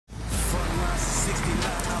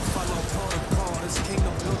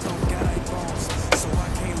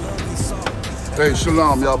Hey,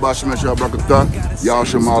 Shalom, y'all Bashim Yashar Brakatan, y'all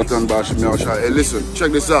Shamaltan Bashim Yashar. Hey, listen,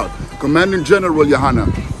 check this out. Commanding General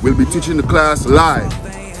Yahanna will be teaching the class live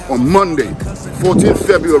on Monday, 14th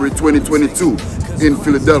February 2022 in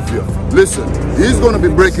Philadelphia. Listen, he's going to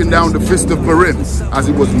be breaking down the Fist of Purim as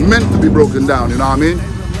it was meant to be broken down, you know what I mean?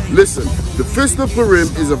 Listen, the Fist of Purim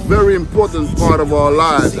is a very important part of our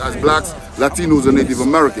lives as blacks, Latinos, and Native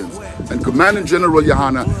Americans. And Commanding General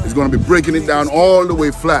Yahanna is going to be breaking it down all the way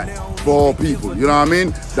flat for all people, you know what I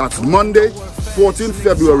mean? That's Monday, 14th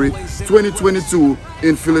February 2022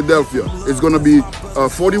 in Philadelphia. It's going to be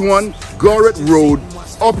 41 Garrett Road,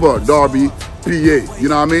 Upper Darby, PA. You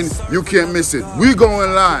know what I mean? You can't miss it. We're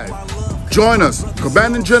going live. Join us,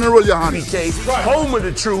 Commanding General Yahanna. Home of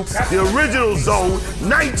the troops, the original zone,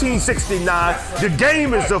 1969. The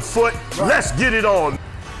game is afoot. Let's get it on.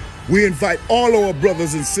 We invite all our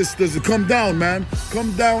brothers and sisters to come down, man.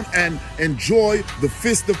 Come down and enjoy the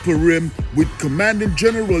Fist of Purim with Commanding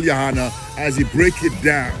General Yahanna as he break it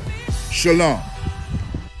down. Shalom.